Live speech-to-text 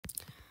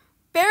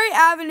Berry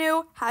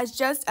Avenue has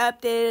just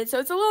updated, so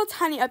it's a little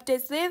tiny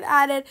update. So they've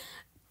added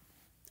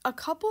a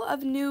couple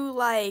of new,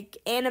 like,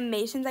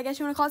 animations, I guess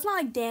you want to call it. It's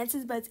not like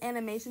dances, but it's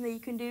animation that you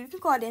can do. You can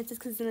call it dances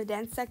because it's in the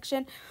dance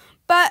section.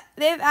 But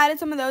they've added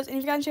some of those, and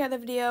if you guys check out the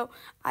video,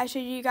 I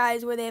showed you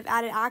guys where they've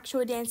added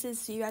actual dances,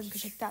 so you guys can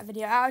check that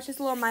video out. It's just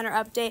a little minor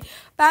update,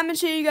 but I'm going to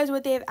show you guys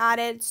what they've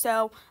added,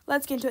 so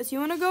let's get into it. So you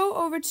want to go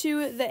over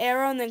to the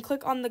arrow and then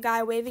click on the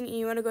guy waving, and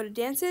you want to go to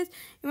dances.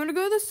 You want to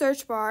go to the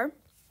search bar,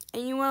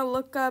 and you want to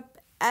look up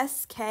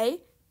SK.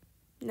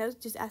 No,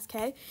 just SK.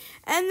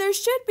 And there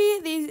should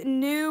be these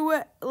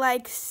new,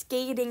 like,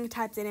 skating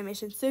types of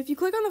animations. So if you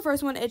click on the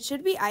first one, it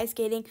should be ice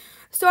skating.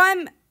 So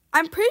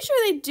I'm pretty sure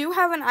they do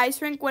have an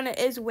ice rink when it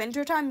is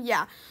wintertime.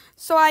 Yeah.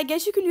 So I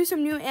guess you can do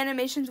some new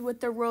animations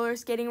with the roller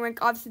skating rink.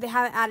 Obviously, they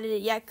haven't added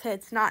it yet because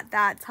it's not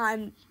that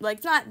time. Like,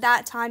 it's not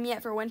that time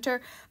yet for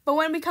winter. But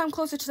when we come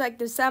closer to, like,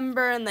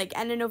 December and, like,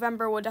 end of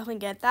November, we'll definitely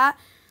get that.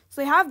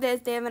 So they have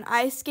this. They have an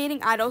ice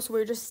skating idle, so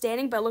we're just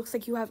standing, but it looks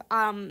like you have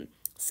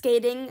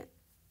skating,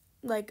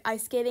 like,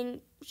 ice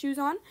skating shoes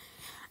on.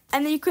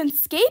 And then you can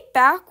skate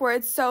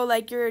backwards, so,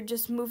 like, you're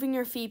just moving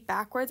your feet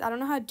backwards. I don't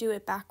know how to do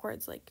it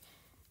backwards. Like,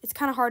 it's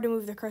kind of hard to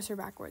move the cursor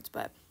backwards,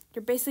 but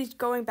you're basically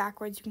going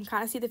backwards. You can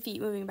kind of see the feet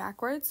moving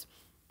backwards.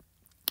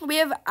 We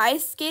have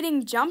ice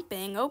skating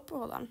jumping. Oh,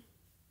 hold on.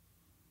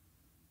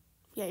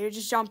 Yeah, you're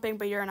just jumping,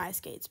 but you're in ice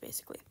skates,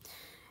 basically.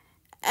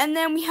 And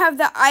then we have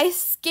the ice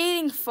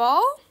skating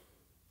fall.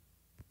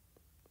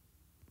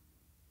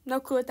 No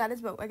clue what that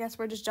is, but I guess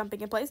we're just jumping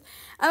in place.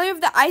 And we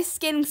have the ice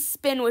skating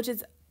spin, which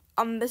is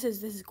this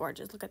is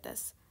gorgeous. Look at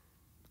this.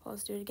 Well,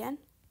 let's do it again.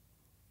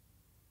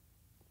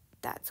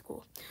 That's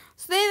cool.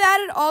 So they've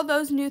added all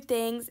those new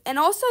things, and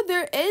also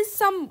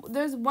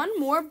there's one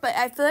more, but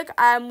I feel like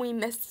we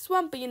missed this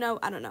one, but you know,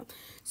 I don't know.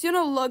 So you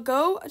want to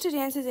go to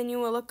dances, and you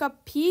will look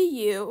up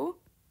PU,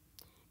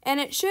 and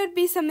it should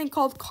be something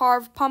called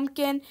Carve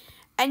Pumpkin.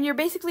 And you're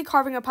basically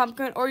carving a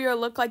pumpkin, or you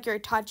look like you're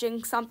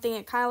touching something.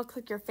 It kind of looks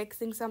like you're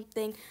fixing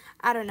something.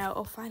 I don't know.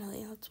 Oh,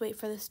 finally. Let's wait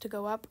for this to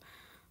go up.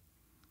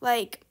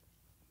 Like,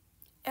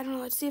 I don't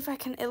know. Let's see if I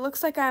can. It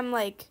looks like I'm,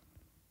 like,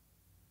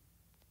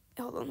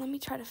 hold on. Let me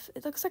try to.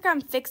 It looks like I'm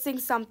fixing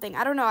something.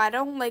 I don't know. I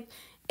don't, like,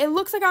 it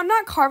looks like I'm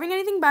not carving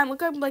anything, but I'm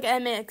looking like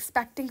I'm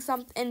inspecting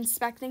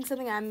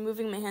something. I'm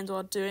moving my hands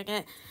while doing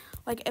it.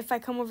 Like, if I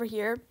come over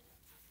here.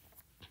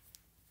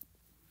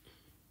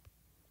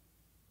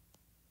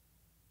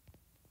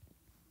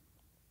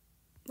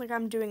 Like,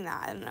 I'm doing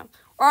that, I don't know.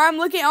 Or I'm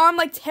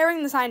like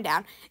tearing the sign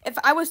down. If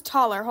I was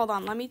taller, hold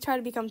on, let me try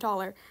to become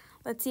taller.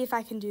 Let's see if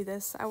I can do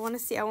this. I want to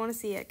see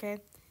it, okay?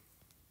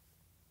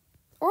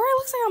 Or it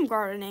looks like I'm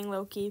gardening,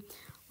 low-key.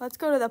 Let's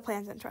go to the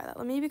plants and try that.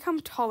 Let me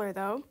become taller,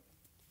 though.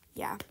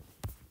 Yeah.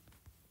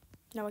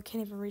 No, I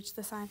can't even reach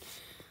the sign.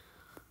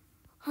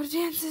 Oh,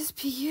 dances,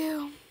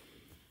 PU.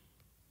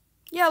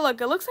 Yeah,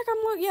 look, it looks like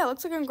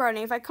I'm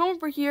gardening. If I come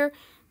over here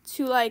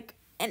to, like,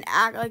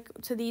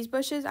 to these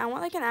bushes, I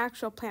want like an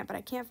actual plant, but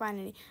I can't find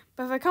any.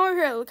 But if I come over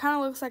here, it kind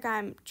of looks like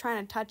I'm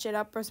trying to touch it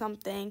up or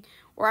something,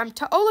 or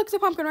oh, look, it's a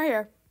pumpkin right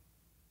here.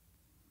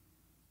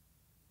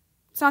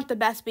 It's not the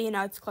best, but you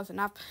know, it's close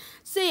enough.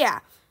 So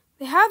yeah,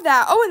 they have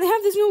that. Oh, and they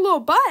have this new little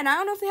button. I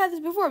don't know if they had this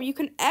before, but you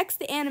can X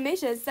the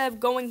animation instead of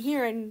going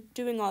here and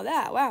doing all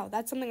that. Wow,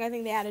 that's something I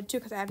think they added too,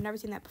 because I've never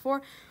seen that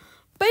before.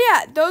 But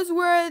yeah, those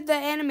were the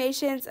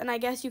animations, and I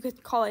guess you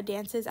could call it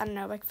dances. I don't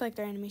know, but I feel like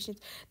they're animations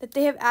that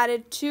they have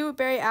added to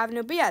Berry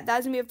Avenue. But yeah,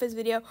 that's going to be it for this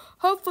video.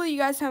 Hopefully you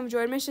guys have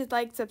enjoyed. Make sure to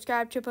like,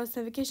 subscribe, to post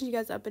notifications. You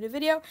guys upload a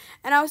video,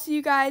 and I'll see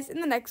you guys in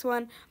the next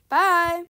one. Bye!